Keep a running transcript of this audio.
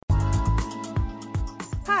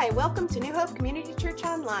Hi, welcome to New Hope Community Church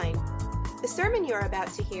Online. The sermon you are about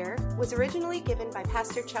to hear was originally given by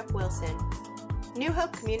Pastor Chuck Wilson. New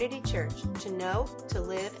Hope Community Church, to know, to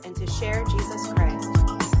live, and to share Jesus Christ.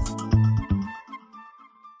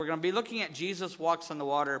 We're going to be looking at Jesus Walks on the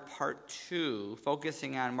Water, Part 2,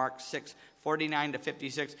 focusing on Mark 6:49 to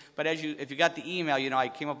 56. But if you got the email, I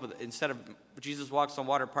came up with, instead of Jesus Walks on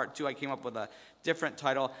Water, Part 2, I came up with a different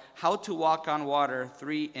title, How to Walk on Water,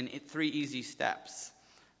 3 Easy Steps.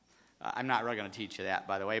 I'm not really going to teach you that,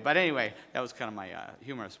 by the way. But anyway, that was kind of my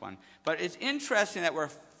humorous one. But it's interesting that we're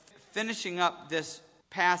finishing up this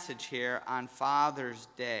passage here on Father's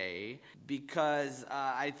Day because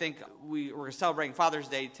I think we're celebrating Father's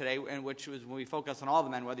Day today, in which was when we focus on all the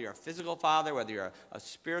men, whether you're a physical father, whether you're a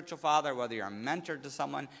spiritual father, whether you're a mentor to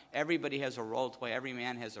someone. Everybody has a role to play. Every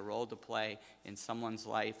man has a role to play in someone's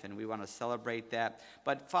life, and we want to celebrate that.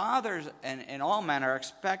 But fathers and all men are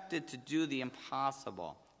expected to do the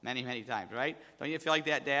impossible. Many, many times, right? Don't you feel like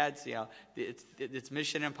that, dads? It's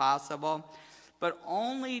mission impossible. But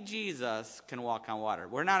only Jesus can walk on water.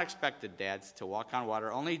 We're not expected, dads, to walk on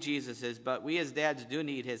water. Only Jesus is, but we as dads do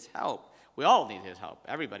need his help. We all need his help.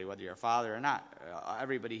 Everybody, whether you're a father or not,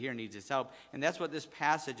 everybody here needs his help. And that's what this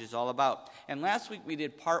passage is all about. And last week we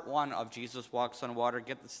did part 1 of Jesus Walks on Water.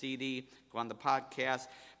 Get the CD, go on the podcast.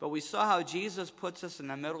 But we saw how Jesus puts us in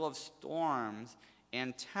the middle of storms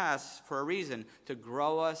and tests for a reason, to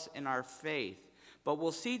grow us in our faith. But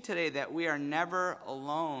we'll see today that we are never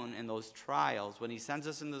alone in those trials. When he sends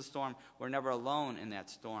us into the storm, we're never alone in that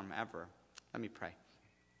storm ever. Let me pray.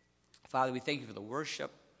 Father, we thank you for the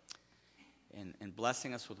worship and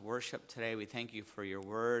blessing us with worship today. We thank you for your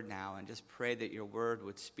word now, and just pray that your word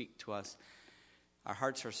would speak to us. Our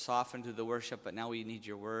hearts are softened to the worship, but now we need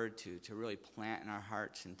your word to really plant in our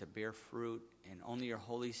hearts and to bear fruit, and only your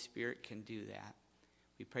Holy Spirit can do that.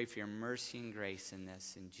 We pray for your mercy and grace in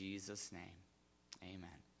this, in Jesus' name. Amen.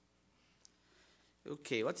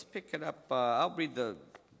 Okay, let's pick it up. I'll read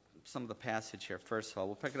some of the passage here first of all.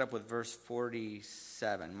 We'll pick it up with verse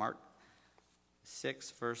 47. Mark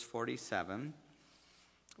 6, verse 47,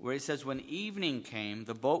 where it says, When evening came,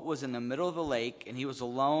 the boat was in the middle of the lake, and he was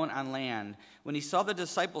alone on land. When he saw the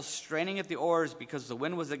disciples straining at the oars because the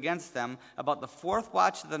wind was against them, about the 4th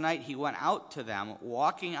watch of the night he went out to them,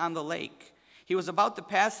 walking on the lake. He was about to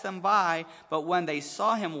pass them by, but when they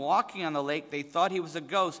saw him walking on the lake, they thought he was a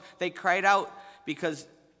ghost. They cried out because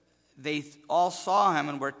they all saw him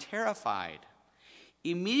and were terrified.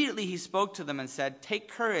 Immediately he spoke to them and said, Take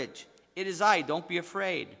courage, it is I, don't be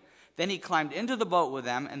afraid. Then he climbed into the boat with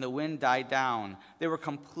them, and the wind died down. They were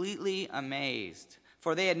completely amazed,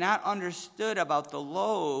 for they had not understood about the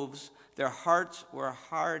loaves. Their hearts were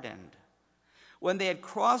hardened. When they had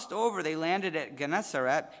crossed over, they landed at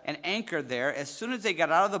Gennesaret and anchored there. As soon as they got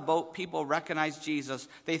out of the boat, people recognized Jesus.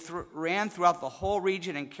 They ran throughout the whole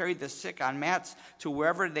region and carried the sick on mats to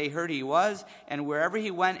wherever they heard he was. And wherever he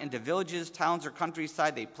went, into villages, towns, or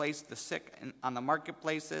countryside, they placed the sick on the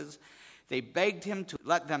marketplaces. They begged him to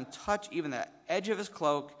let them touch even the edge of his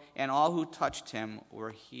cloak, and all who touched him were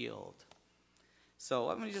healed.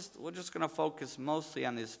 So we're just going to focus mostly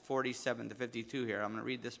on this 47 to 52 here. I'm going to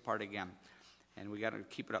read this part again. And we got to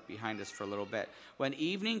keep it up behind us for a little bit. When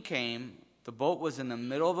evening came, the boat was in the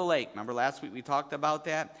middle of the lake. Remember last week we talked about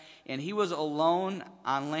that? And he was alone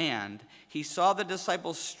on land. He saw the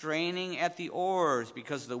disciples straining at the oars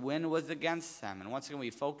because the wind was against them. And once again, we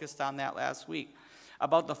focused on that last week.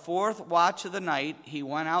 About the 4th watch of the night, he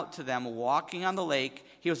went out to them walking on the lake.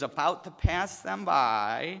 He was about to pass them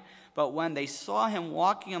by. But when they saw him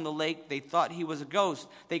walking on the lake, they thought he was a ghost.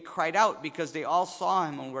 They cried out because they all saw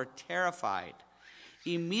him and were terrified.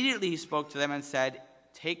 Immediately he spoke to them and said,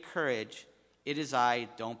 Take courage, it is I,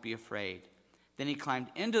 don't be afraid. Then he climbed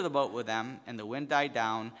into the boat with them, and the wind died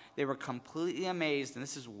down. They were completely amazed, and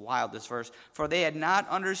this is wild, this verse, for they had not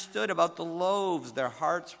understood about the loaves. Their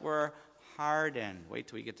hearts were hardened. Wait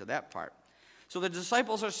till we get to that part. So the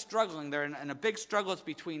disciples are struggling. They're in a big struggle. It's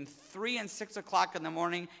between 3 and 6 o'clock in the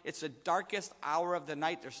morning. It's the darkest hour of the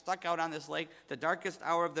night. They're stuck out on this lake, the darkest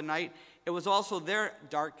hour of the night. It was also their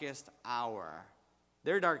darkest hour.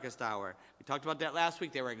 Their darkest hour. We talked about that last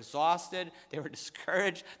week. They were exhausted. They were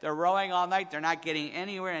discouraged. They're rowing all night. They're not getting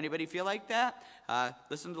anywhere. Anybody feel like that?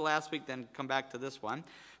 Listen to last week, then come back to this one.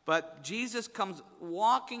 But Jesus comes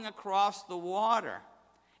walking across the water,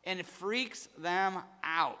 and it freaks them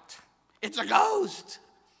out. It's a ghost.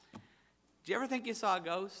 Do you ever think you saw a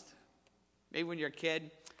ghost? Maybe when you're a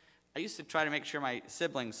kid. I used to try to make sure my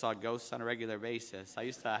siblings saw ghosts on a regular basis. I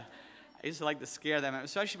used to like to scare them,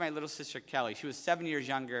 especially my little sister Kelly. She was 7 years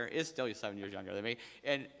younger, is still 7 years younger than me.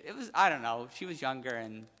 And it was, I don't know, she was younger,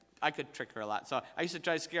 and I could trick her a lot. So I used to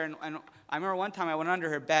try to scare her. And I remember one time I went under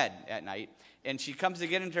her bed at night, and she comes to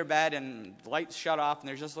get into her bed, and the lights shut off, and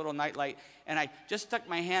there's just a little night light. And I just stuck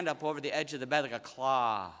my hand up over the edge of the bed like a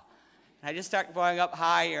claw. And I just start going up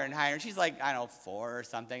higher and higher. And she's like, I don't know, 4 or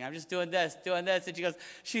something. I'm just doing this. And she goes,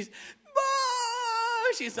 she's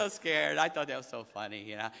so scared. I thought that was so funny,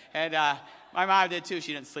 you know. And my mom did too.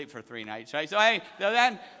 She didn't sleep for 3 nights, right?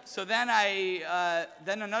 So then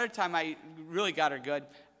another time I really got her good.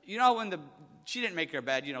 You know, when she didn't make her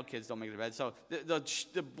bed. You know, kids don't make their bed. So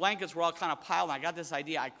the blankets were all kind of piled. And I got this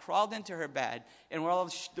idea. I crawled into her bed, and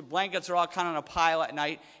the blankets are all kind of on a pile at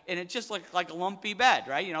night, and it just looked like a lumpy bed,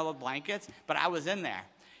 right? You know, the blankets. But I was in there.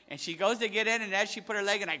 And she goes to get in, and as she put her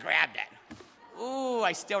leg in, I grabbed it. Ooh,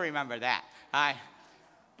 I still remember that.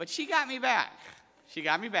 But she got me back.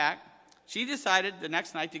 She decided the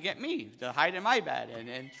next night to get me, to hide in my bed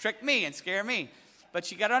and trick me and scare me. But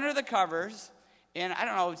she got under the covers, and I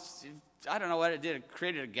don't know what it did. It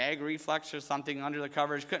created a gag reflex or something under the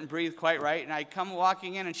covers. Couldn't breathe quite right. And I come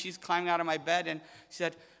walking in, and she's climbing out of my bed, and she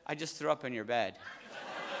said, I just threw up in your bed.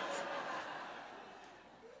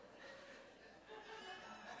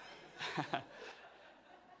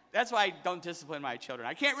 That's why I don't discipline my children.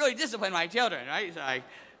 I can't really discipline my children, right? So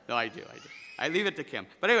I do. I leave it to Kim.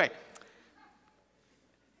 But anyway,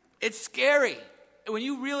 it's scary. When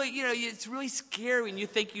you really, it's really scary when you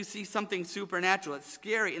think you see something supernatural. It's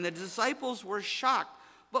scary. And the disciples were shocked.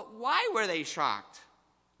 But why were they shocked?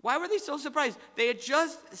 Why were they so surprised? They had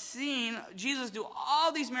just seen Jesus do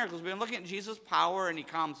all these miracles. We've been looking at Jesus' power, and he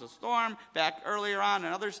calms a storm back earlier on,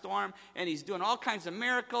 another storm, and he's doing all kinds of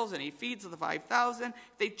miracles, and he feeds the 5,000.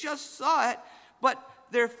 They just saw it, but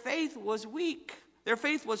their faith was weak. Their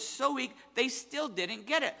faith was so weak, they still didn't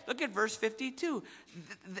get it. Look at verse 52.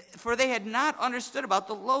 For they had not understood about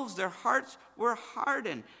the loaves. Their hearts were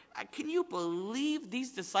hardened. Can you believe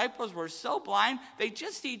these disciples were so blind? They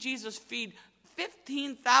just see Jesus feed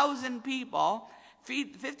 15,000 people,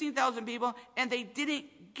 and they didn't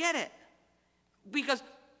get it. Because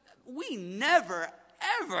we never,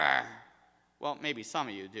 ever, well, maybe some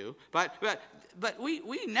of you do, but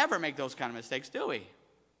we never make those kind of mistakes, do we?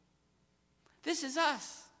 This is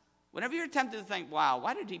us. Whenever you're tempted to think, wow,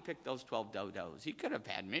 why did he pick those 12 dodos? He could have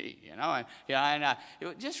had me,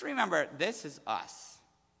 just remember, this is us.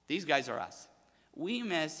 These guys are us. We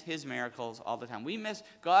miss his miracles all the time.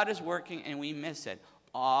 God is working, and we miss it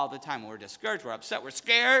all the time. We're discouraged, we're upset, we're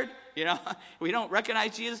scared, We don't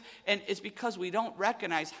recognize Jesus, and it's because we don't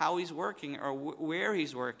recognize how he's working or where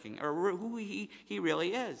he's working or who he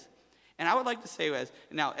really is. And I would like to say,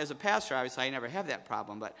 as a pastor, obviously I never have that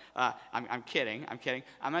problem, but I'm kidding. I'm going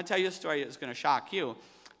to tell you a story that's going to shock you.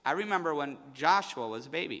 I remember when Joshua was a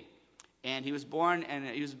baby, and he was born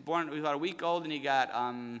about a week old, and he got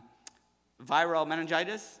viral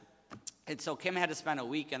meningitis. And so Kim had to spend a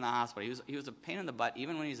week in the hospital. He was a pain in the butt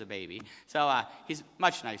even when he was a baby. So he's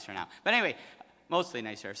much nicer now. But anyway, mostly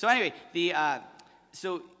nicer. So anyway,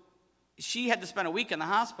 so she had to spend a week in the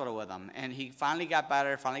hospital with him, and he finally got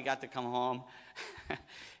better, finally got to come home.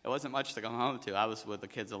 It wasn't much to come home to. I was with the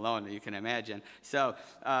kids alone, you can imagine. So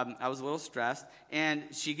I was a little stressed. And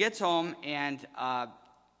she gets home, and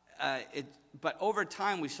but over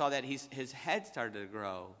time we saw that his head started to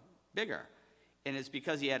grow bigger. And it's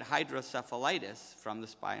because he had hydrocephalitis from the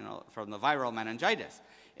viral meningitis.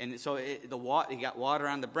 And so he got water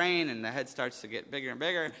on the brain, and the head starts to get bigger and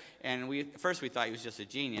bigger. And first we thought he was just a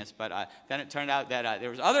genius, but then it turned out that there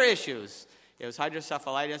was other issues. It was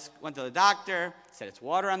hydrocephalitis. Went to the doctor, said it's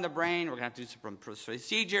water on the brain. We're going to have to do some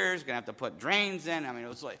procedures. Going to have to put drains in. I mean, it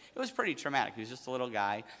was pretty traumatic. He was just a little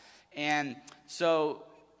guy. And so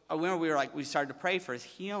I remember we started to pray for his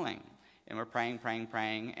healing. And we're praying.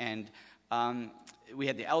 And we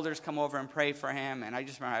had the elders come over and pray for him. And I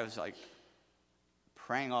just remember I was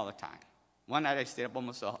praying all the time. One night I stayed up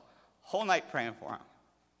almost the whole night praying for him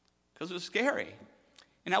because it was scary.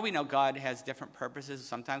 And now we know God has different purposes.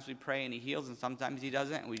 Sometimes we pray and he heals, and sometimes he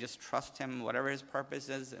doesn't, and we just trust him, whatever his purpose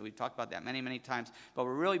is. And we've talked about that many, many times. But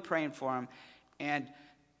we're really praying for him. And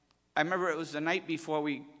I remember it was the night before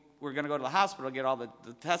we were going to go to the hospital to get all the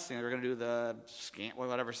testing. They were going to do the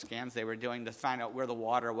whatever scans they were doing to find out where the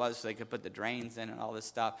water was so they could put the drains in and all this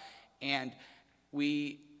stuff. And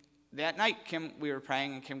that night, we were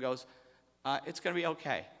praying, and Kim goes, it's going to be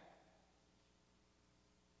okay.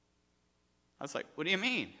 I was like, what do you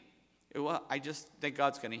mean? Well, I just think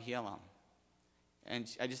God's going to heal him. And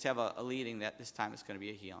I just have a leading that this time it's going to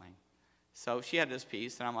be a healing. So she had this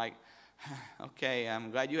peace, and I'm like, okay,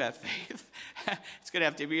 I'm glad you have faith. It's going to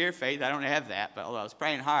have to be your faith. I don't have that, but I was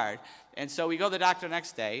praying hard. And so we go to the doctor the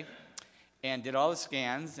next day, and did all the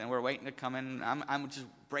scans, and we're waiting to come in. I'm just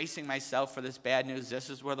bracing myself for this bad news. This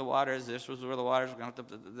is where the water is. This was where the water is. We're going to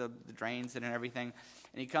have the drains in and everything.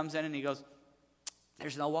 And he comes in and he goes,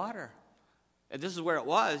 there's no water. And this is where it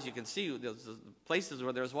was. You can see there's places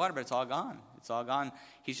where there's water, but it's all gone. It's all gone.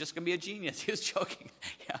 He's just going to be a genius. He was joking.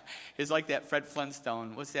 Yeah, he's like that Fred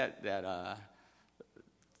Flintstone. What's that? The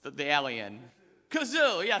alien.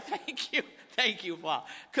 Kazoo. Yeah, thank you, Paul.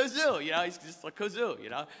 Kazoo. He's just like Kazoo.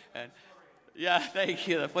 And yeah, thank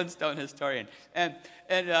you, the Flintstone historian. And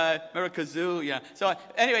remember Kazoo? Yeah. So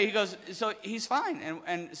anyway, he goes. So he's fine,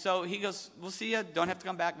 and so he goes. We'll see you. Don't have to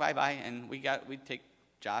come back. Bye bye. And we take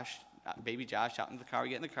Josh. Baby Josh out into the car. We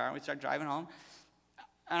get in the car and we start driving home.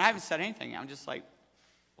 And I haven't said anything. I'm just like,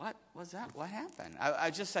 what was that? What happened? I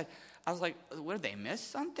was like, what, did they miss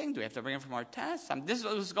something? Do we have to bring him for more tests? This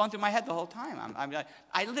was going through my head the whole time.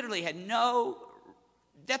 I literally had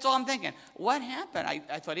that's all I'm thinking. What happened?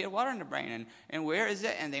 I thought he had water in the brain. And where is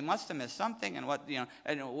it? And they must have missed something. And what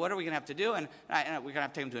are we going to have to do? And we're going to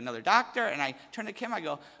have to take him to another doctor. And I turned to Kim. I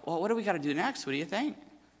go, well, what do we got to do next? What do you think?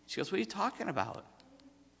 She goes, what are you talking about?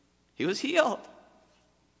 He was healed.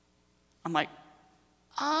 I'm like,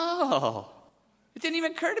 oh. It didn't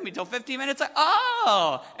even occur to me until 15 minutes. Like,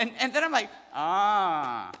 oh. And then I'm like,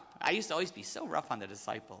 ah. I used to always be so rough on the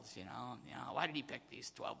disciples, why did he pick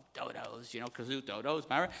these 12 dodos, kazoo dodos,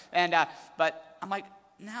 remember? And, but I'm like,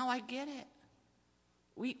 now I get it.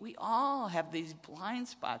 We all have these blind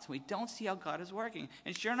spots. We don't see how God is working.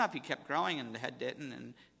 And sure enough, he kept growing and the head didn't,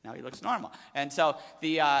 and now he looks normal. And so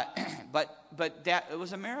but that it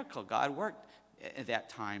was a miracle. God worked at that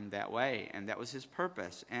time that way, and that was his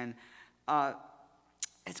purpose. And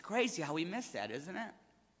it's crazy how we miss that, isn't it?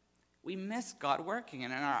 We miss God working,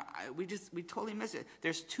 and we totally miss it.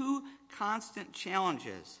 There's two constant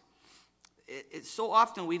challenges. It's so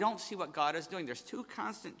often we don't see what God is doing. There's two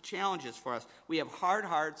constant challenges for us. We have hard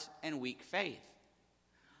hearts and weak faith.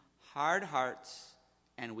 Hard hearts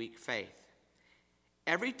and weak faith.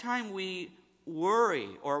 Every time we worry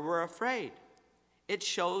or we're afraid, it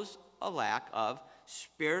shows a lack of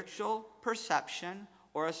spiritual perception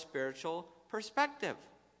or a spiritual perspective,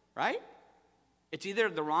 right? It's either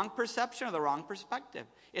the wrong perception or the wrong perspective.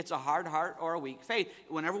 It's a hard heart or a weak faith.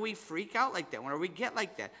 Whenever we freak out like that, whenever we get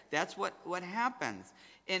like that, that's what happens.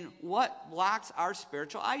 And what blocks our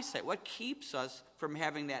spiritual eyesight? What keeps us from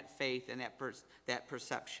having that faith and that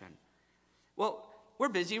perception? Well, we're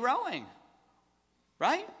busy rowing,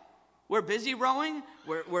 right? We're busy rowing.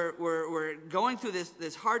 We're going through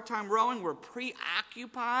this hard time rowing. We're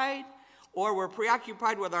preoccupied, or we're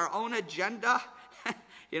preoccupied with our own agenda.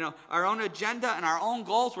 Our own agenda and our own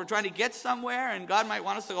goals. We're trying to get somewhere, and God might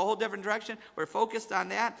want us to go a whole different direction. We're focused on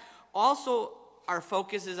that. Also, our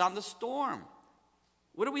focus is on the storm.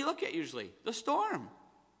 What do we look at usually? The storm.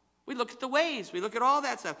 We look at the waves. We look at all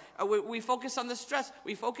that stuff. We focus on the stress.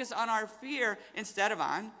 We focus on our fear instead of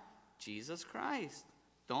on Jesus Christ.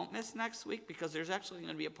 Don't miss next week, because there's actually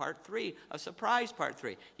going to be a part 3, a surprise part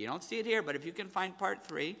 3. You don't see it here, but if you can find part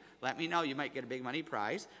 3, let me know. You might get a big money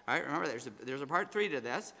prize. All right, remember, there's a part 3 to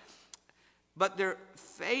this. But their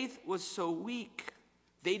faith was so weak,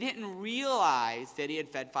 they didn't realize that he had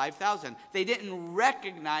fed 5,000. They didn't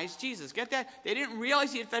recognize Jesus. Get that? They didn't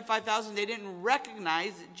realize he had fed 5,000. They didn't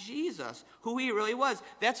recognize Jesus, who he really was.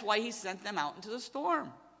 That's why he sent them out into the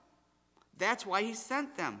storm. That's why he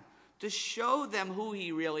sent them. To show them who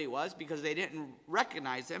he really was, because they didn't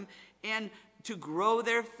recognize him, and to grow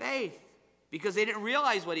their faith, because they didn't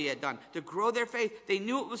realize what he had done. To grow their faith, they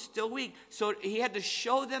knew it was still weak, so he had to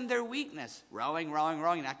show them their weakness. Rowing,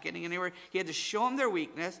 not getting anywhere. He had to show them their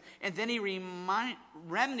weakness, and then he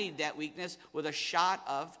remedied that weakness with a shot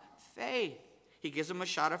of faith. He gives them a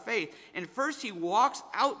shot of faith. And first he walks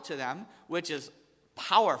out to them, which is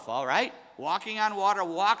powerful, right? Walking on water,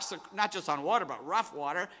 walks not just on water, but rough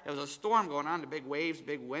water. There was a storm going on, the big waves,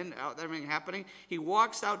 big wind, everything happening. He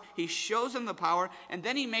walks out, he shows them the power, and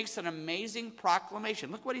then he makes an amazing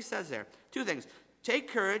proclamation. Look what he says there. 2 things. Take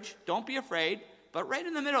courage, don't be afraid, but right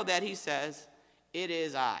in the middle of that he says, it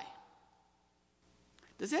is I.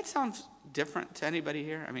 Does that sound different to anybody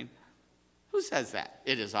here? I mean, who says that?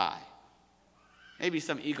 It is I. Maybe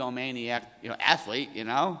some egomaniac, athlete,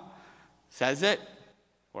 says it.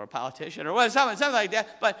 Or a politician, or something like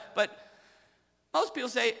that. But most people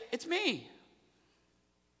say, it's me.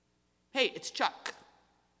 Hey, it's Chuck.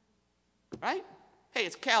 Right? Hey,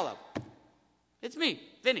 it's Caleb. It's me,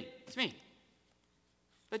 Vinny. It's me.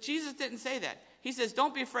 But Jesus didn't say that. He says,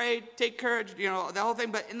 don't be afraid, take courage, the whole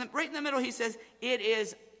thing. But right in the middle, he says, it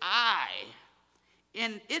is I.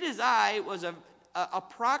 And it is I was a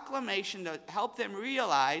proclamation to help them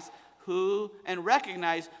realize and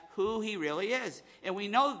recognize who he really is. And we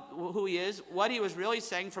know who he is, what he was really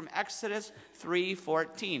saying from Exodus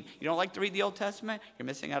 3:14. You don't like to read the Old Testament? You're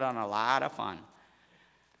missing out on a lot of fun.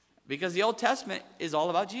 Because the Old Testament is all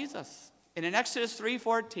about Jesus. And in Exodus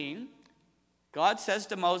 3:14, God says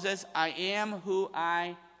to Moses, I am who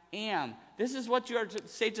I am. This is what you are to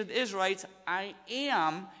say to the Israelites, I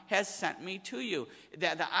am has sent me to you.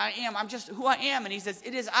 That I am, I'm just who I am. And he says,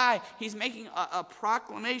 it is I. He's making a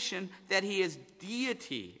proclamation that he is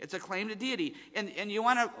deity. It's a claim to deity. And you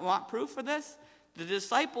want proof for this? The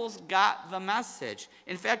disciples got the message.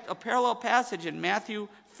 In fact, a parallel passage in Matthew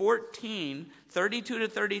 14, 32 to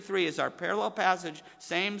 33 is our parallel passage.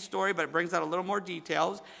 Same story, but it brings out a little more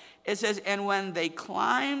details. It says, and when they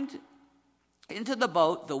climbed into the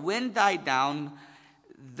boat, the wind died down.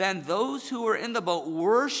 Then those who were in the boat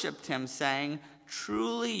worshipped him, saying,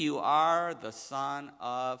 truly you are the Son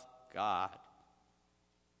of God.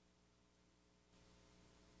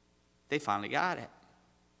 They finally got it.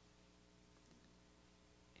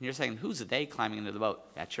 And you're saying, who's the they climbing into the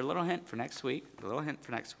boat? That's your little hint for next week. A little hint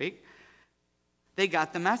for next week. They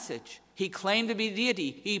got the message. He claimed to be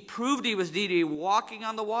deity. He proved he was deity, walking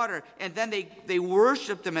on the water. And then they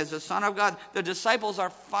worshiped him as the Son of God. The disciples are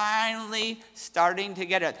finally starting to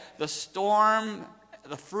get it. The storm,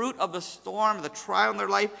 the fruit of the storm, the trial in their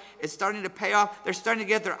life is starting to pay off. They're starting to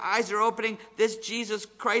get, their eyes are opening. This Jesus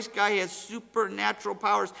Christ guy has supernatural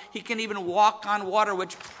powers. He can even walk on water,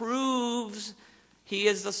 which proves he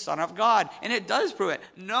is the Son of God. And it does prove it.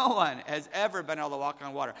 No one has ever been able to walk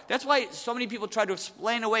on water. That's why so many people try to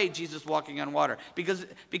explain away Jesus walking on water.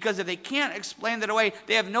 Because if they can't explain that away,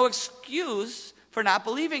 they have no excuse for not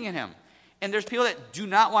believing in him. And there's people that do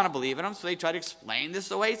not want to believe in him, so they try to explain this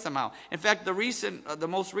away somehow. In fact, the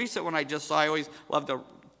most recent one I just saw, I always love to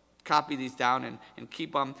copy these down and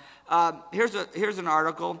keep them. Here's an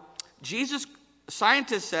article.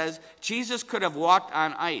 Scientist says Jesus could have walked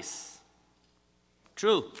on ice.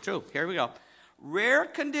 True. Here we go. Rare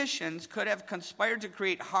conditions could have conspired to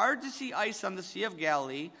create hard-to-see ice on the Sea of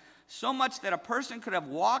Galilee, so much that a person could have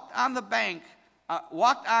walked on the bank,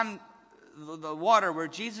 walked on the water where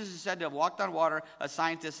Jesus is said to have walked on water, a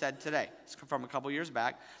scientist said today. It's from a couple years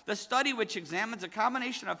back. The study, which examines a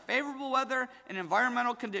combination of favorable weather and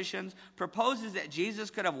environmental conditions, proposes that Jesus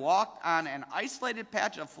could have walked on an isolated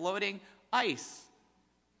patch of floating ice.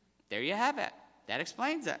 There you have it. That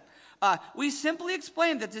explains it. We simply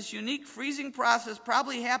explained that this unique freezing process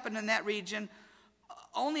probably happened in that region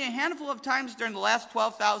only a handful of times during the last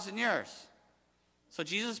 12,000 years. So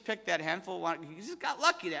Jesus picked that handful. He just got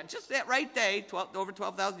lucky that just that right day, over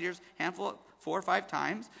 12,000 years, handful 4 or 5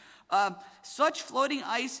 times. Such floating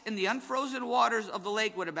ice in the unfrozen waters of the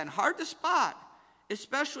lake would have been hard to spot,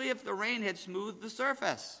 especially if the rain had smoothed the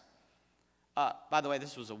surface. By the way,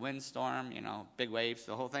 this was a windstorm, big waves,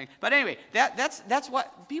 the whole thing. But anyway, that's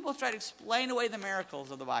what people try to explain away the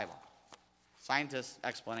miracles of the Bible. Scientist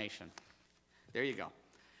explanation. There you go.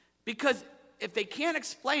 Because if they can't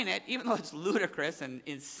explain it, even though it's ludicrous and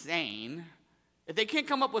insane, if they can't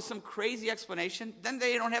come up with some crazy explanation, then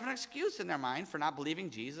they don't have an excuse in their mind for not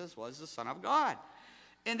believing Jesus was the Son of God.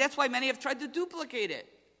 And that's why many have tried to duplicate it.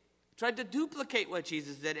 Tried to duplicate what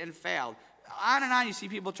Jesus did and failed. On and on, you see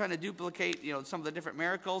people trying to duplicate, some of the different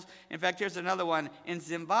miracles. In fact, here's another one in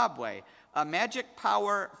Zimbabwe. A magic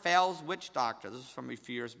power fails witch doctor. This is from a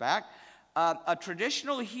few years back. A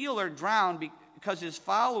traditional healer drowned because his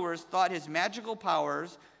followers thought his magical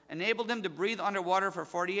powers enabled him to breathe underwater for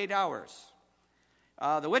 48 hours.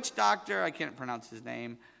 The witch doctor, I can't pronounce his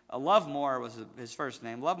name, Lovemore was his first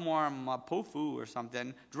name, Lovemore Mapofu or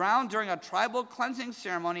something, drowned during a tribal cleansing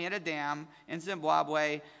ceremony at a dam in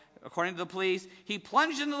Zimbabwe. According to the police, he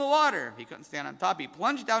plunged into the water. He couldn't stand on top. He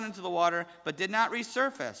plunged down into the water, but did not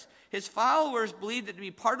resurface. His followers believed it to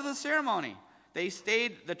be part of the ceremony.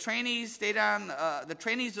 The trainees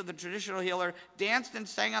of the traditional healer danced and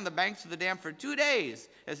sang on the banks of the dam for 2 days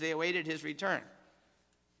as they awaited his return.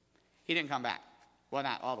 He didn't come back. Well,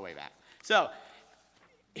 not all the way back. So,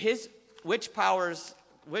 his witch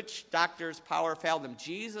doctor's power failed him.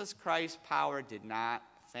 Jesus Christ's power did not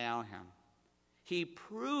fail him. He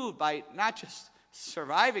proved by not just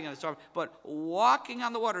surviving in the storm, but walking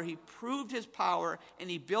on the water, he proved his power and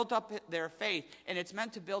he built up their faith. And it's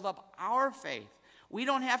meant to build up our faith. We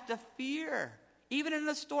don't have to fear. Even in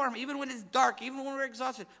the storm, even when it's dark, even when we're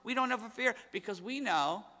exhausted, we don't have to fear because we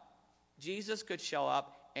know Jesus could show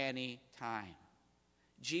up any time.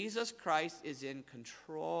 Jesus Christ is in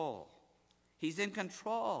control. He's in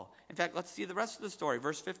control. In fact, let's see the rest of the story.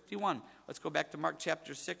 Verse 51. Let's go back to Mark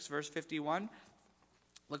chapter 6, verse 51.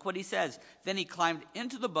 Look what he says. Then he climbed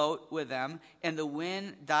into the boat with them, and the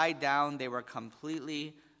wind died down. They were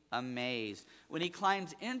completely amazed. When he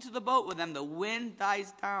climbs into the boat with them, the wind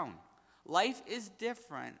dies down. Life is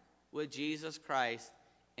different with Jesus Christ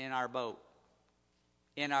in our boat,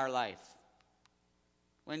 in our life.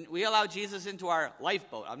 When we allow Jesus into our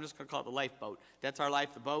lifeboat, I'm just going to call it the lifeboat. That's our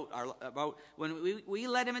life, the boat, our boat. When we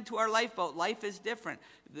let him into our lifeboat, life is different.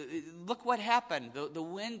 Look what happened. The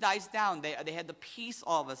wind dies down. They had the peace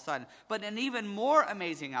all of a sudden. But an even more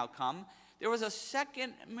amazing outcome, there was a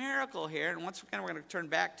second miracle here. And once again, we're going to turn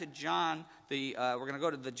back to John. We're going to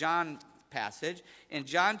go to the John passage. In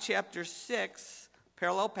John chapter 6,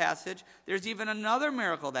 parallel passage, there's even another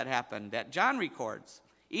miracle that happened that John records.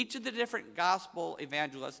 Each of the different gospel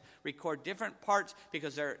evangelists record different parts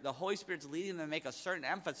because the Holy Spirit's leading them to make a certain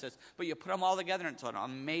emphasis, but you put them all together and it's an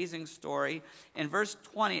amazing story. In verse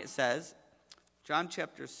 20 it says, John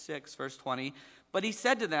chapter 6, verse 20, "But he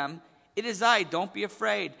said to them, 'It is I, don't be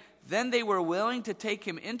afraid.' Then they were willing to take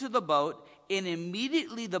him into the boat, and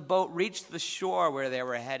immediately the boat reached the shore where they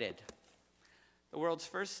were headed." The world's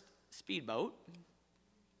first speedboat.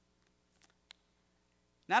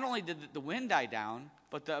 Not only did the wind die down,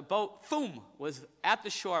 but the boat, boom, was at the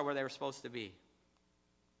shore where they were supposed to be.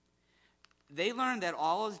 They learned that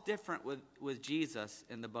all is different with Jesus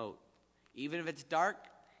in the boat. Even if it's dark,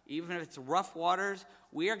 even if it's rough waters,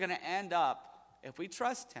 we are going to end up, if we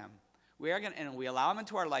trust him, and we allow him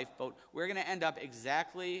into our lifeboat, we're going to end up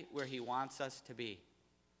exactly where he wants us to be.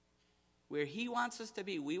 Where he wants us to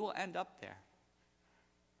be, we will end up there.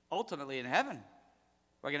 Ultimately in heaven,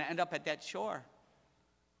 we're going to end up at that shore.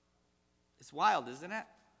 It's wild, isn't it?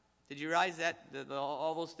 Did you realize that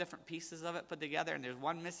all those different pieces of it put together, and there's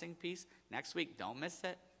one missing piece? Next week, don't miss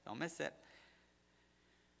it. Don't miss it.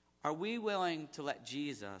 Are we willing to let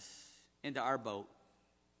Jesus into our boat,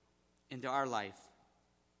 into our life?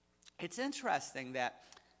 It's interesting that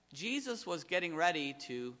Jesus was getting ready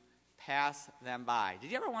to pass them by. Did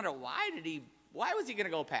you ever wonder why was he going to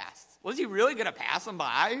go past? Was he really going to pass them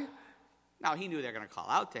by? Now, he knew they were going to call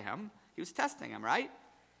out to him. He was testing them, right?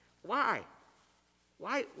 Why?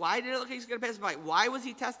 Why did it look like he's going to pass them by? Why was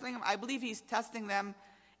he testing them? I believe he's testing them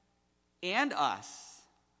and us.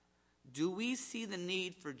 Do we see the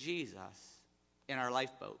need for Jesus in our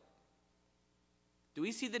lifeboat? Do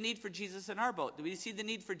we see the need for Jesus in our boat? Do we see the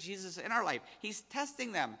need for Jesus in our life? He's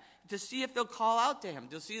testing them to see if they'll call out to him,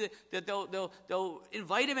 to see that they'll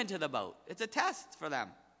invite him into the boat. It's a test for them.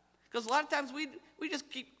 Because a lot of times we just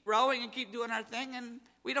keep rowing and keep doing our thing, and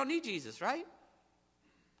we don't need Jesus, right?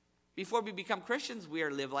 Before we become Christians, we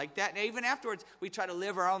live like that. And even afterwards, we try to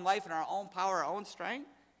live our own life in our own power, our own strength.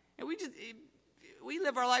 And we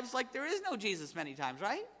live our lives like there is no Jesus many times,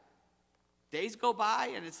 right? Days go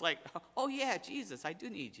by, and it's like, oh yeah, Jesus, I do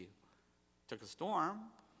need you. Took a storm.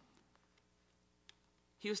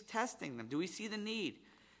 He was testing them. Do we see the need?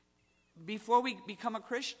 Before we become a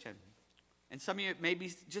Christian, and some of you may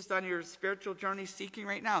be just on your spiritual journey seeking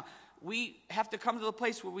right now, we have to come to the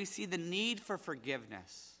place where we see the need for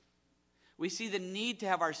forgiveness. We see the need to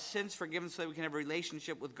have our sins forgiven so that we can have a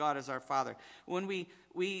relationship with God as our Father. When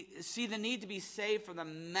we see the need to be saved from the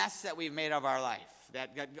mess that we've made of our life.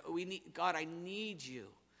 That God, I need you.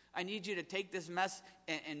 I need you to take this mess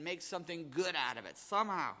and make something good out of it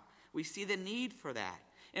somehow. We see the need for that.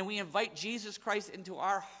 And we invite Jesus Christ into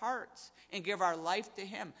our hearts and give our life to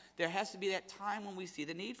him. There has to be that time when we see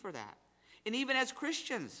the need for that. And even as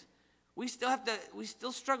Christians, we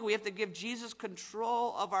still struggle. We have to give Jesus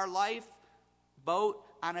control of our life boat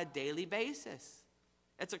on a daily basis.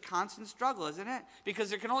 It's a constant struggle, isn't it? Because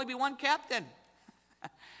there can only be one captain.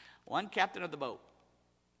 One captain of the boat.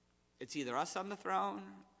 It's either us on the throne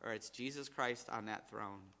or it's Jesus Christ on that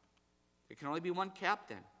throne. There can only be one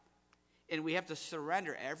captain. And we have to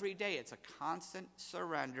surrender every day. It's a constant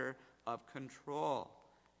surrender of control.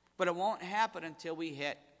 But it won't happen until we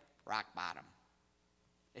hit rock bottom.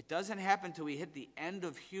 It doesn't happen until we hit the end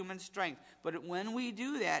of human strength. But when we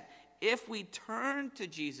do that, if we turn to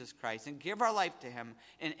Jesus Christ and give our life to him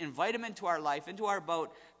and invite him into our life, into our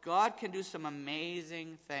boat, God can do some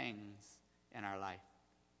amazing things in our life.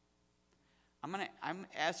 I'm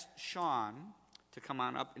ask Sean to come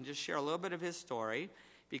on up and just share a little bit of his story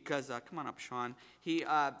because, come on up, Sean.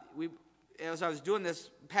 As I was doing this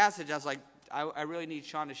passage, I was like, I really need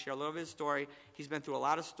Sean to share a little of his story. He's been through a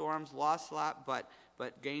lot of storms, lost a lot,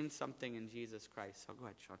 but gained something in Jesus Christ. So go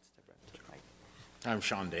ahead, Sean, step right to the mic. I'm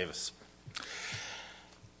Sean Davis.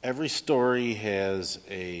 Every story has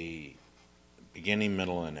a beginning,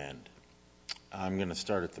 middle, and end. I'm going to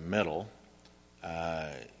start at the middle,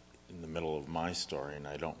 in the middle of my story, and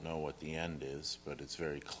I don't know what the end is, but it's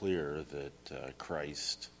very clear that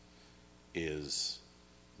Christ is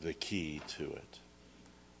the key to it.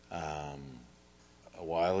 A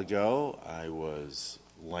while ago, I was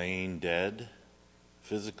laying dead,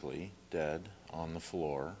 physically dead, on the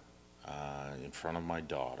floor in front of my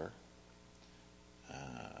daughter.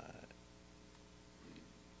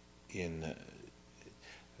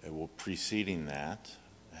 Preceding that,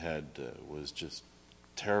 was just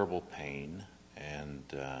terrible pain and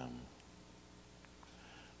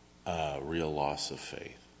real loss of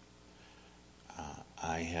faith.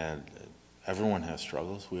 Everyone has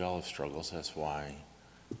struggles. We all have struggles. That's why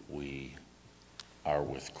we are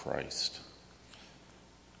with Christ.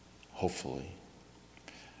 Hopefully.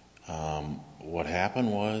 What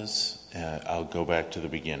happened was, I'll go back to the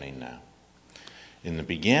beginning now. In the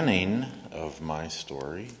beginning of my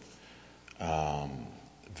story,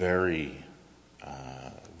 very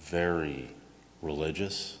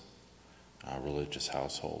religious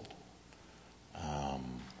household.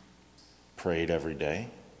 Prayed every day.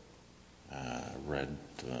 Read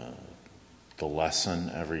the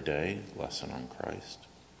lesson every day, lesson on Christ.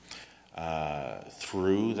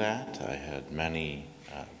 Through that, I had many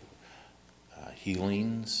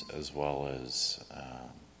healings, as well as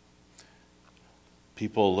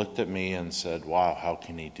people looked at me and said, "Wow, how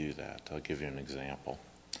can he do that?" I'll give you an example.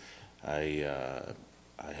 I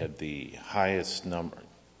had the highest number.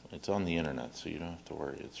 It's on the internet, so you don't have to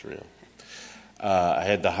worry. It's real. I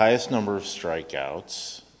had the highest number of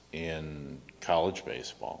strikeouts in college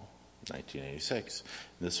baseball, 1986.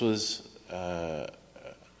 This was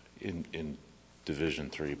in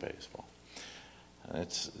Division III baseball.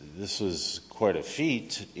 This was quite a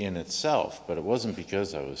feat in itself, but it wasn't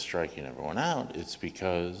because I was striking everyone out. It's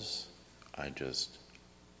because I just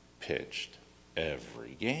pitched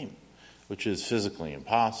every game, which is physically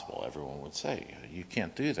impossible. Everyone would say, you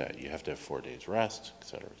can't do that. You have to have 4 days rest, et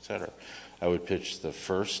cetera, et cetera. I would pitch the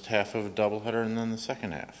first half of a doubleheader and then the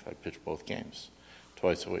second half. I'd pitch both games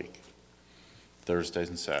twice a week, Thursdays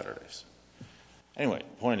and Saturdays. Anyway,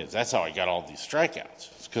 the point is, that's how I got all these strikeouts.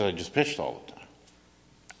 It's because I just pitched all the time.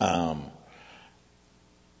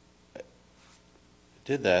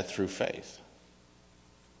 Did that through faith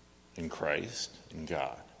in Christ, in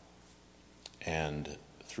God, and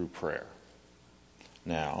through prayer.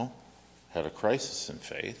 Now, had a crisis in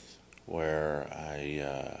faith where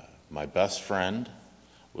my best friend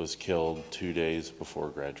was killed 2 days before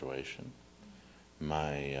graduation.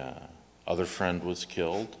 My other friend was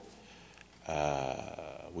killed.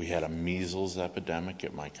 We had a measles epidemic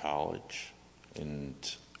at my college, and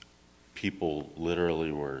people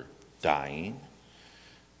literally were dying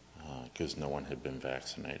because no one had been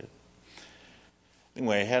vaccinated.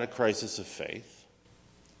 Anyway, I had a crisis of faith.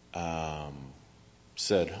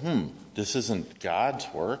 Said, this isn't God's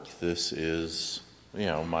work. This is,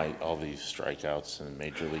 all these strikeouts and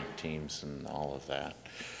major league teams and all of that.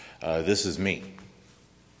 This is me.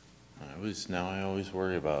 I always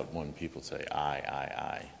worry about when people say,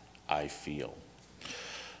 I feel.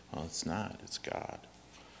 Well, it's not. It's God.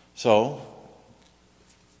 So,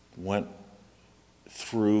 went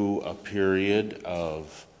through a period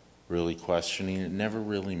of really questioning. It never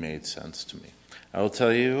really made sense to me. I will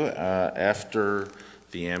tell you, after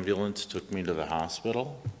the ambulance took me to the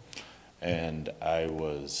hospital, and I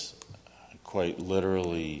was quite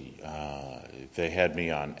literally, they had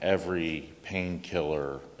me on every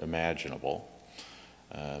painkiller imaginable.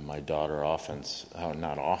 My daughter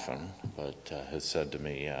not often, but has said to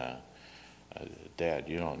me, Dad,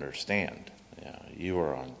 you don't understand. You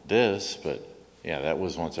were on this, but that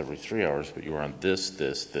was once every 3 hours, but you were on this,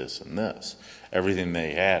 and this. Everything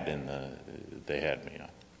they had they had me on.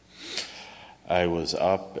 I was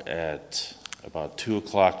up at about 2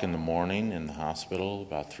 o'clock in the morning in the hospital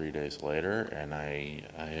about 3 days later, and I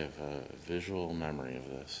have a visual memory of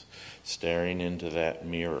this. Staring into that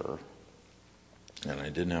mirror, and I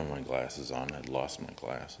didn't have my glasses on. I'd lost my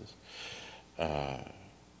glasses.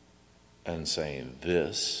 And saying,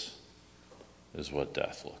 this is what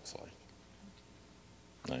death looks like.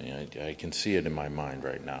 I can see it in my mind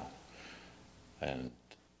right now. And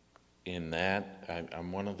in that,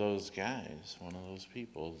 I'm one of those guys, one of those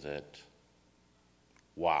people that,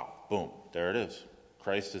 wow, boom, there it is.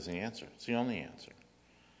 Christ is the answer. It's the only answer.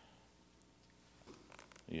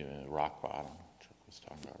 Rock bottom. Chuck was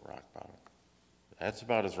talking about rock bottom. That's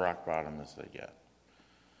about as rock bottom as they get.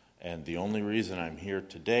 And the only reason I'm here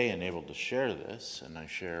today and able to share this, and I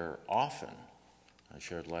share often, I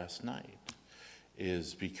shared last night,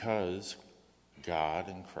 is because God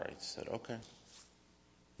and Christ said, okay,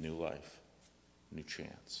 new life, new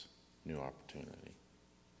chance, new opportunity.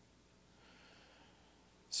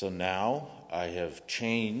 So now I have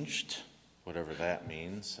changed whatever that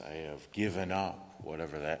means. I have given up,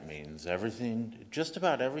 whatever that means. Everything, just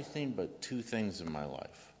about everything but two things in my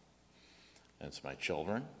life. And it's my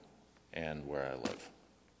children and where I live.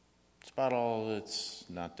 It's about all that's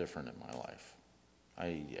not different in my life.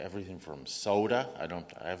 Everything from soda, I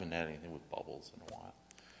haven't had anything with bubbles in a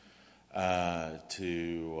while,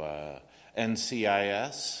 to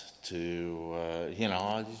NCIS, to,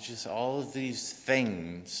 just all of these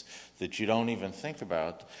things that you don't even think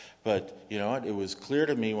about. But you know what? It was clear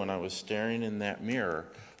to me when I was staring in that mirror,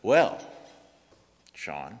 well,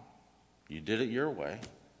 Sean, you did it your way.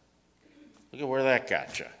 Look at where that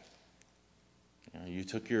got you. You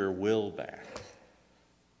took your will back.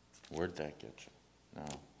 Where'd that get you? No.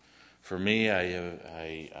 For me,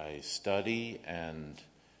 I study and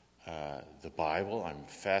the Bible. I'm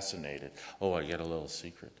fascinated. Oh, I get a little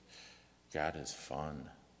secret. God is fun.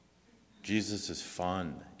 Jesus is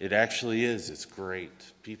fun. It actually is. It's great.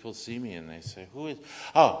 People see me and they say, who is...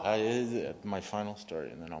 Oh, my final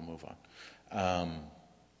story, and then I'll move on.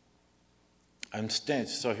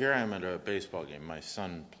 So here I am at a baseball game. My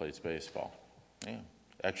son plays baseball. Yeah.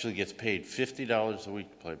 Actually gets paid $50 a week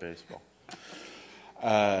to play baseball.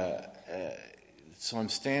 So I'm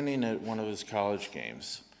standing at one of his college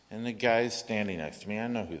games, and the guy's standing next to me. I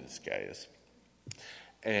know who this guy is.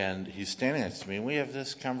 And he's standing next to me, and we have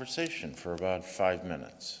this conversation for about 5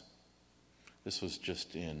 minutes. This was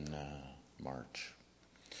just in March.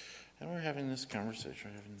 And we're having this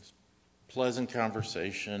conversation, we're having this pleasant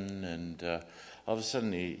conversation, and all of a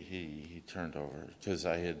sudden he turned over, because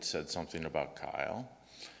I had said something about Kyle,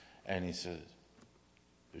 and he said,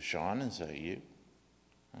 Sean, is that you?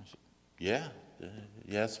 I said, yeah,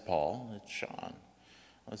 yes, Paul, it's Sean.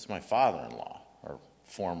 Well, it's my father-in-law, or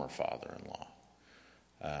former father-in-law.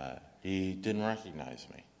 He didn't recognize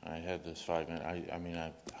me. I had this 5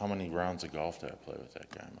 minute. How many rounds of golf did I play with that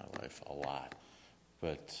guy in my life? A lot.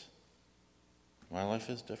 But my life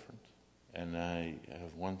is different. And I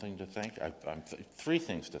have one thing to thank. Three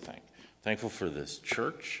things to thank. Thankful for this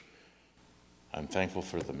church. I'm thankful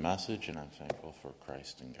for the message, and I'm thankful for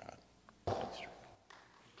Christ and God. Thanks, George.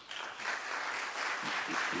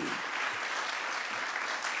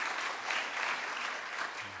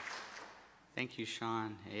 Thank you,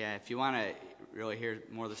 Sean. Yeah, if you want to really hear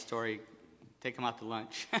more of the story, take him out to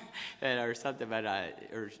lunch or something. But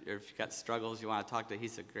or if you've got struggles you want to talk to,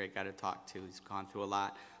 he's a great guy to talk to. He's gone through a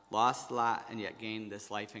lot, lost a lot, and yet gained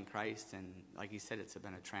this life in Christ. And like he said, it's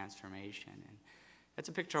been a transformation. And that's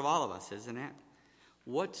a picture of all of us, isn't it?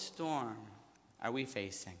 What storm are we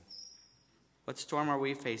facing? What storm are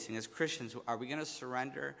we facing as Christians? Are we going to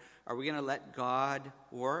surrender? Are we going to let God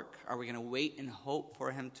work? Are we going to wait and hope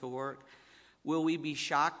for him to work? Will we be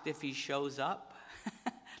shocked if he shows up?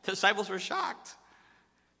 The disciples were shocked.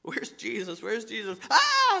 Where's Jesus? Where's Jesus?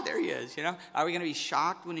 Ah, there he is. Are we going to be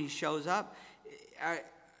shocked when he shows up?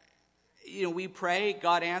 We pray,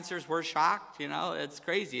 God answers, we're shocked. It's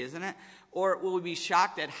crazy, isn't it? Or will we be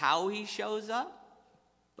shocked at how he shows up?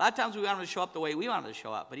 A lot of times we want him to show up the way we want him to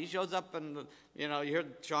show up, but he shows up and, you heard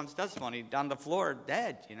Sean's testimony, on the floor,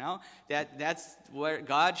 dead, That's where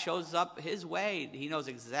God shows up his way. He knows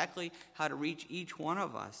exactly how to reach each one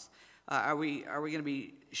of us. Are we going to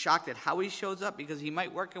be shocked at how he shows up? Because he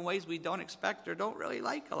might work in ways we don't expect or don't really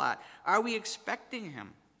like a lot. Are we expecting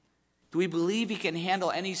him? Do we believe he can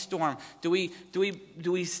handle any storm? Do we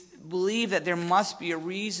believe that there must be a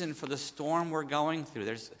reason for the storm we're going through?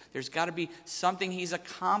 There's got to be something he's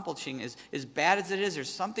accomplishing. As bad as it is, there's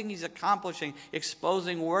something he's accomplishing,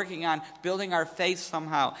 exposing, working on, building our faith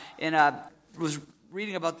somehow. And I was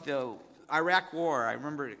reading about the Iraq War. I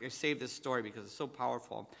remember I saved this story because it's so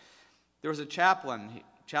powerful. There was a chaplain,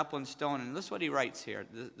 Chaplain Stone, and this is what he writes here,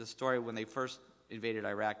 the story when they first invaded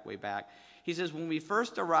Iraq way back. He says, when we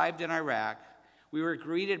first arrived in Iraq, we were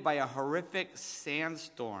greeted by a horrific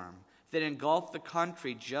sandstorm that engulfed the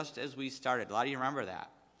country just as we started. A lot of you remember that.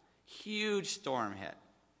 Huge storm hit.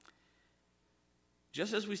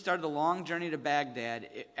 Just as we started the long journey to Baghdad,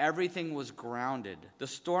 everything was grounded. The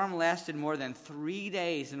storm lasted more than 3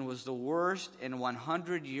 days and was the worst in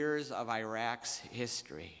 100 years of Iraq's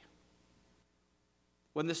history.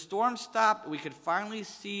 When the storm stopped, we could finally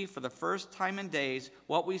see for the first time in days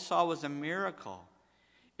what we saw was a miracle.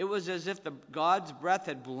 It was as if God's breath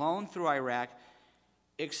had blown through Iraq,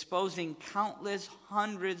 exposing countless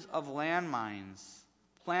hundreds of landmines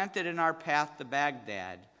planted in our path to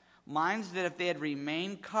Baghdad. Mines that, if they had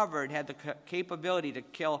remained covered, had the capability to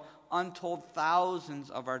kill untold thousands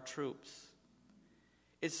of our troops.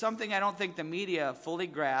 It's something I don't think the media fully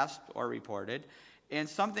grasped or reported, and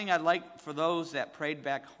something I'd like for those that prayed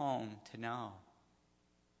back home to know.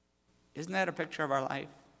 Isn't that a picture of our life?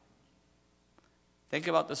 Think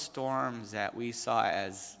about the storms that we saw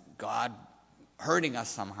as God hurting us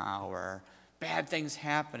somehow or bad things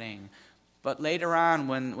happening. But later on,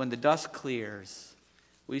 when the dust clears,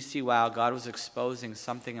 we see, wow, God was exposing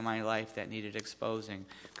something in my life that needed exposing.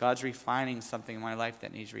 God's refining something in my life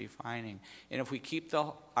that needs refining. And if we keep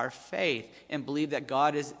our faith and believe that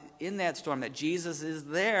God is in that storm, that Jesus is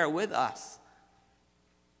there with us,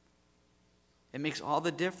 it makes all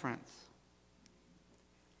the difference.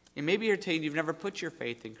 And maybe you're saying you've never put your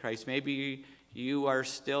faith in Christ. Maybe you are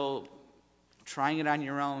still trying it on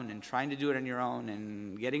your own and trying to do it on your own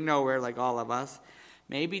and getting nowhere like all of us.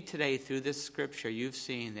 Maybe today through this scripture you've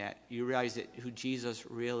seen that you realize that who Jesus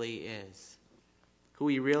really is. Who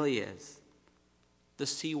he really is. The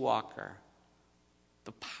sea walker.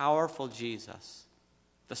 The powerful Jesus.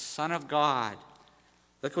 The Son of God.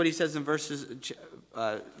 Look what he says in verses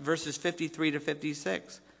 53 to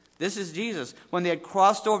 56. This is Jesus. When they had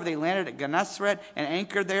crossed over, they landed at Gennesaret and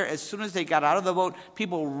anchored there. As soon as they got out of the boat,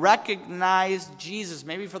 people recognized Jesus.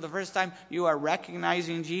 Maybe for the first time, you are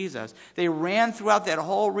recognizing Jesus. They ran throughout that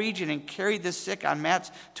whole region and carried the sick on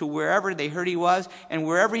mats to wherever they heard he was. And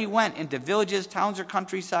wherever he went, into villages, towns, or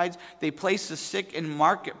countrysides, they placed the sick in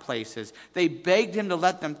marketplaces. They begged him to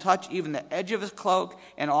let them touch even the edge of his cloak,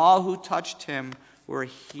 and all who touched him were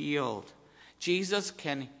healed. Jesus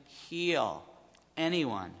can heal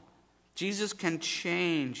anyone. Jesus can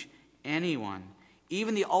change anyone.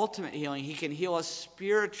 Even the ultimate healing, he can heal us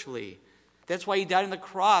spiritually. That's why he died on the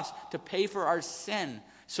cross, to pay for our sin,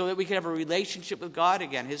 so that we can have a relationship with God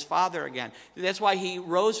again, his Father again. That's why he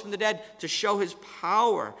rose from the dead, to show his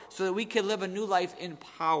power, so that we can live a new life in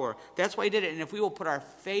power. That's why he did it. And if we will put our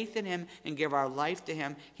faith in him and give our life to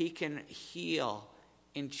him, he can heal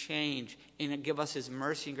and change and give us his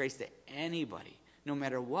mercy and grace to anybody. No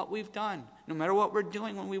matter what we've done, no matter what we're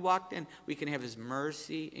doing when we walked in, we can have his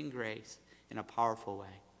mercy and grace in a powerful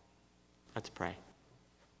way. Let's pray.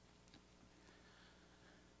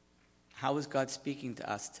 How is God speaking to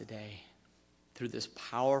us today through this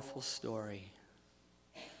powerful story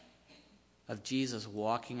of Jesus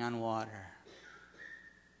walking on water?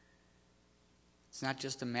 It's not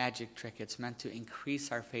just a magic trick. It's meant to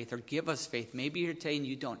increase our faith or give us faith. Maybe you're saying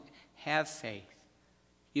you don't have faith.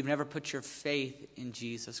 You've never put your faith in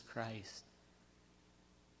Jesus Christ.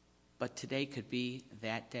 But today could be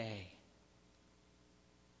that day.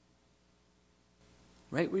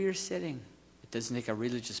 Right where you're sitting. It doesn't take a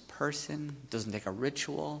religious person. It doesn't take a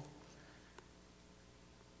ritual.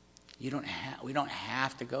 We don't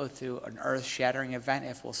have to go through an earth-shattering event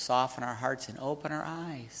if we'll soften our hearts and open our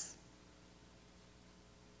eyes.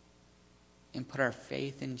 And put our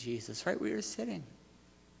faith in Jesus right where you're sitting.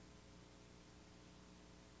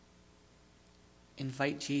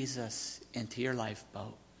 Invite Jesus into your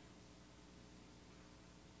lifeboat.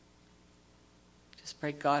 Just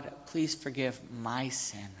pray, God, please forgive my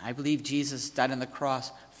sin. I believe Jesus died on the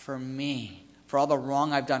cross for me, for all the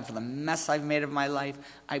wrong I've done, for the mess I've made of my life.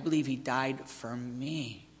 I believe he died for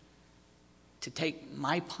me, to take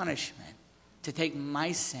my punishment, to take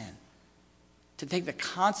my sin, to take the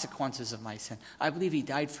consequences of my sin. I believe he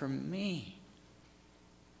died for me.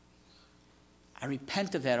 I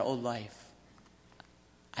repent of that old life.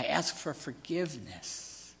 I ask for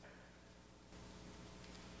forgiveness.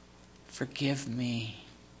 Forgive me.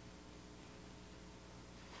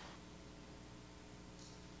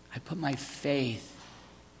 I put my faith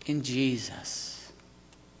in Jesus.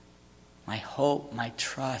 My hope, my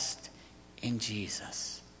trust in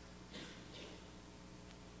Jesus.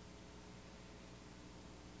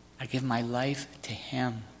 I give my life to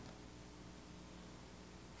him.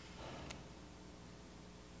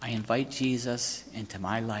 I invite Jesus into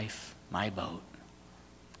my life, my boat.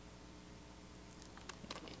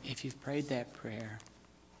 If you've prayed that prayer,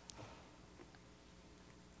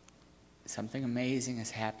 something amazing has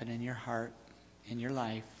happened in your heart, in your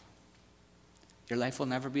life. Your life will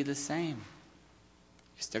never be the same.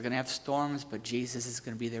 You're still going to have storms, but Jesus is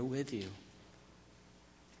going to be there with you.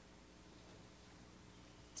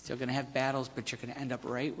 Still going to have battles, but you're going to end up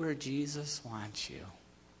right where Jesus wants you.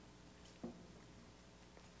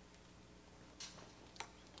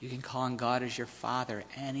 You can call on God as your Father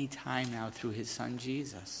anytime now through his Son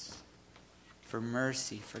Jesus, for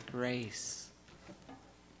mercy, for grace.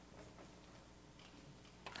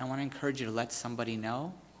 I want to encourage you to let somebody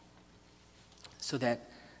know so that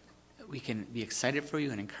we can be excited for you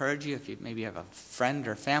and encourage you. If you maybe have a friend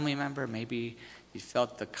or family member, maybe you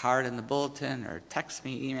felt the card in the bulletin, or text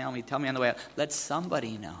me, email me, tell me on the way out. Let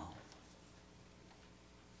somebody know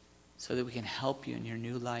so that we can help you in your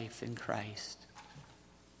new life in Christ.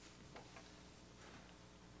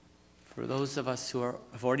 For those of us who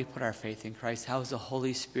have already put our faith in Christ, how is the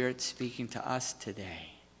Holy Spirit speaking to us today?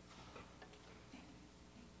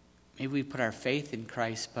 Maybe we put our faith in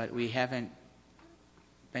Christ, but we haven't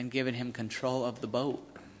been given him control of the boat.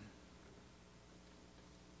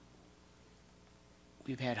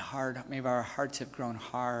 We've had maybe our hearts have grown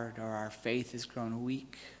hard, or our faith has grown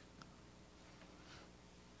weak.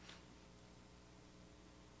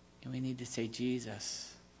 And we need to say,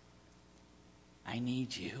 Jesus, I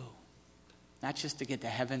need you. Not just to get to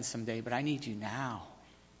heaven someday, but I need you now.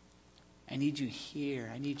 I need you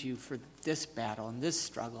here. I need you for this battle and this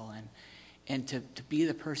struggle, and to be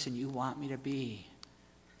the person you want me to be,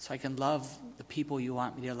 so I can love the people you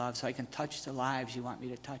want me to love, so I can touch the lives you want me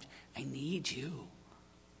to touch. I need you.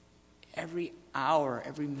 Every hour,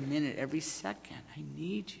 every minute, every second, I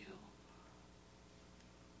need you.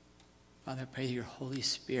 Father, I pray that your Holy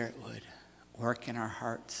Spirit would work in our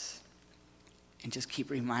hearts and just keep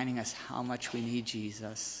reminding us how much we need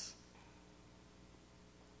Jesus.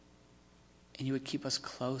 And you would keep us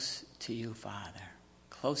close to you, Father,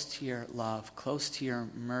 close to your love, close to your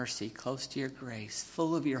mercy, close to your grace,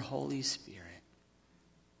 full of your Holy Spirit.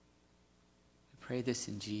 We pray this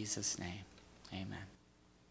in Jesus' name. Amen.